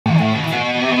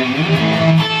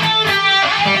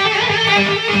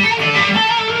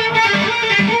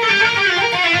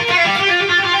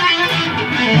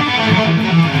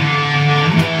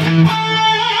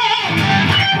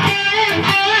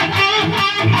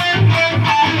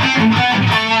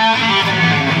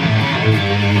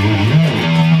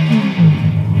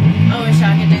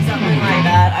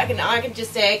I can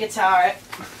just air guitar it.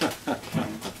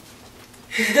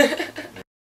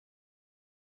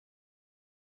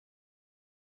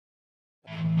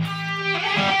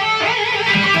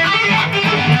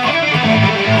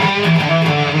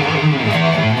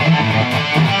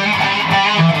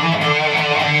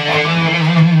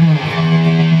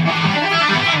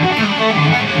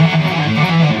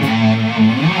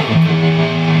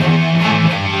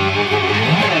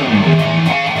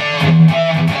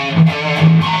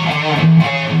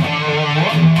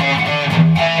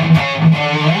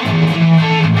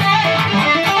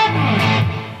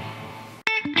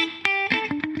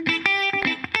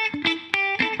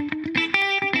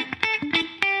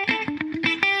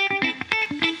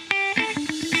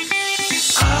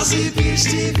 Aussie Beach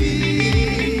TV.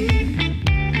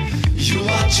 You're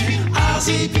watching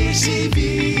Aussie Beach TV.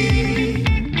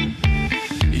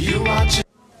 You're watching.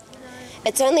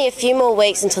 It's only a few more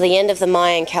weeks until the end of the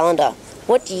Mayan calendar.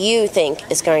 What do you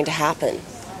think is going to happen?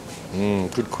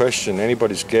 Good question.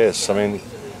 Anybody's guess. I mean,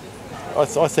 I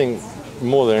think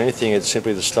more than anything, it's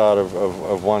simply the start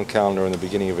of one calendar and the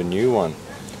beginning of a new one.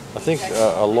 I think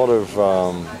a lot of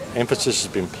emphasis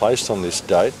has been placed on this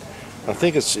date. I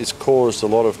think it's caused a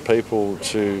lot of people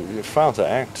to fail to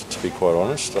act, to be quite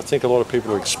honest. I think a lot of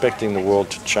people are expecting the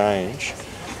world to change.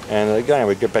 And again,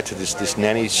 we get back to this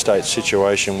nanny state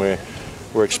situation where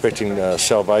we're expecting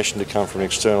salvation to come from an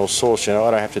external source. You know,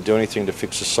 I don't have to do anything to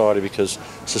fix society because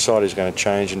society is going to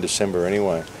change in December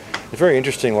anyway. It's very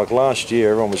interesting, like last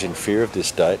year everyone was in fear of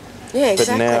this date. Yeah,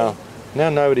 exactly. But now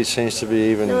nobody seems to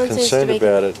be even concerned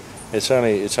about it. It's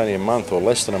only a month or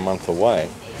less than a month away.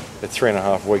 They're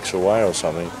 3.5 weeks away or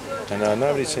something, and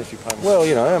nobody seems to be paying. Well,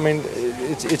 you know, I mean,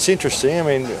 it's interesting. I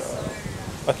mean,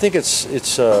 I think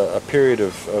it's a period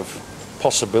of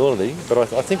possibility, but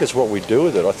I think it's what we do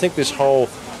with it. I think this whole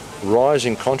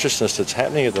rising consciousness that's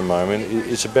happening at the moment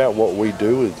is about what we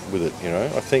do with it. You know,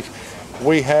 I think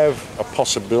we have a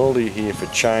possibility here for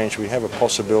change. We have a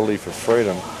possibility for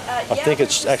freedom. I think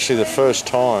it's actually the first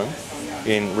time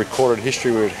in recorded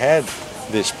history we've had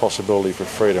this possibility for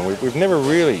freedom. We've never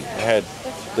really had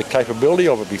the capability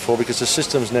of it before because the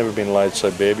system's never been laid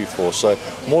so bare before. So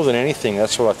more than anything,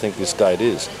 that's what I think this date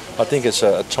is. I think it's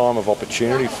a time of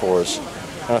opportunity for us.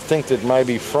 And I think that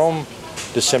maybe from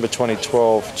December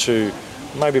 2012 to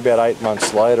maybe about 8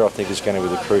 months later, I think is going to be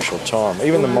the crucial time.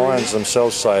 Even the Mayans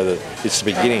themselves say that it's the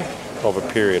beginning of a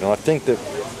period. And I think that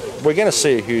we're going to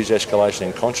see a huge escalation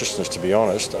in consciousness, to be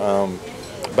honest.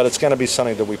 But it's going to be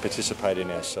something that we participate in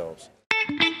ourselves.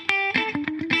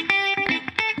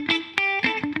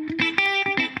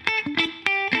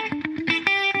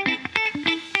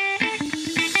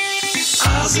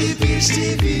 Aussie Beach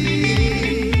TV.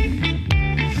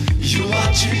 You're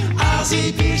watching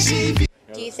Aussie Beach TV.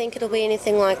 Do you think it'll be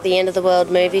anything like the End of the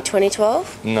World movie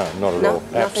 2012? No, not at all.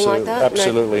 Nothing like that?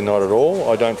 Absolutely not at all.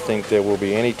 I don't think there will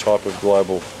be any type of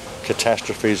global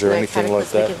catastrophes or anything like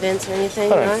that. Events or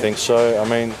anything? I don't think so. I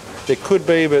mean, there could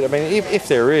be, but I mean, if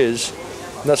there is,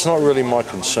 that's not really my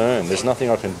concern. There's nothing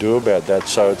I can do about that,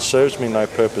 so it serves me no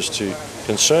purpose to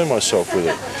concern myself with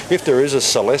it. If there is a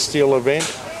celestial event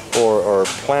or a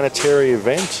planetary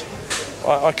event,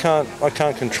 I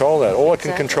can't control that. All I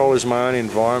can control is my own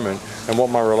environment and what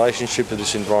my relationship to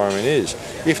this environment is.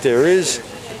 If there is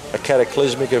a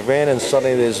cataclysmic event and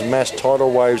suddenly there's mass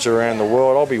tidal waves around the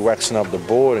world, I'll be waxing up the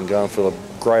board and going for the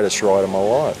greatest ride of my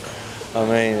life. I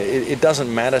mean, it doesn't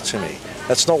matter to me.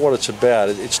 That's not what it's about.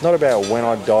 It's not about when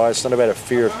I die. It's not about a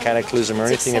fear of cataclysm or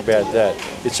anything about that.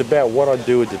 It's about what I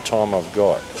do with the time I've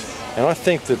got. And I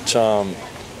think that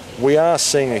we are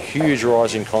seeing a huge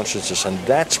rise in consciousness, and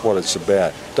that's what it's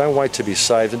about. Don't wait to be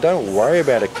saved, and don't worry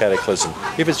about a cataclysm.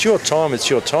 If it's your time, it's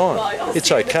your time.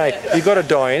 It's okay. You've got to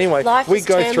die anyway. Life is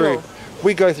terminal.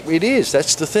 It is,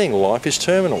 that's the thing, life is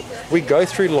terminal. We go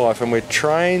through life and we're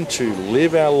trained to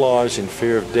live our lives in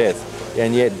fear of death,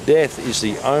 and yet death is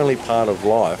the only part of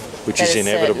life which is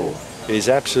inevitable. It is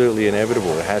absolutely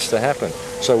inevitable. It has to happen.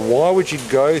 So why would you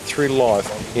go through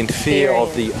life in fear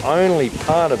of the only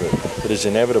part of it that is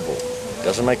inevitable? It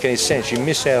doesn't make any sense. You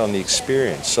miss out on the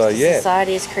experience. So yeah.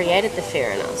 Society has created the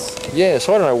fear in us. Yeah,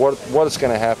 so I don't know what is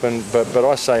going to happen, but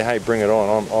I say, hey, bring it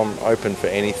on. I'm open for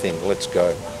anything. Let's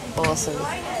go. Awesome. The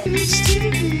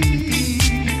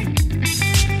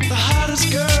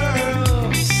hottest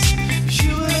girls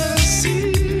you ever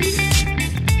see.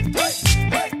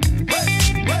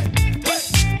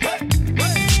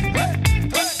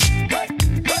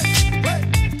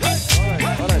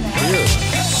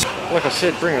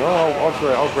 said, bring it on.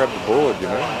 I'll grab the board, you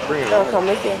know. Bring it on. I'll come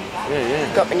with you. Yeah,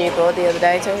 yeah. Got my new board the other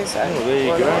day too, so. Well, there you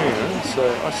why go, not? you know.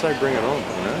 So I say bring it on,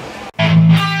 you know.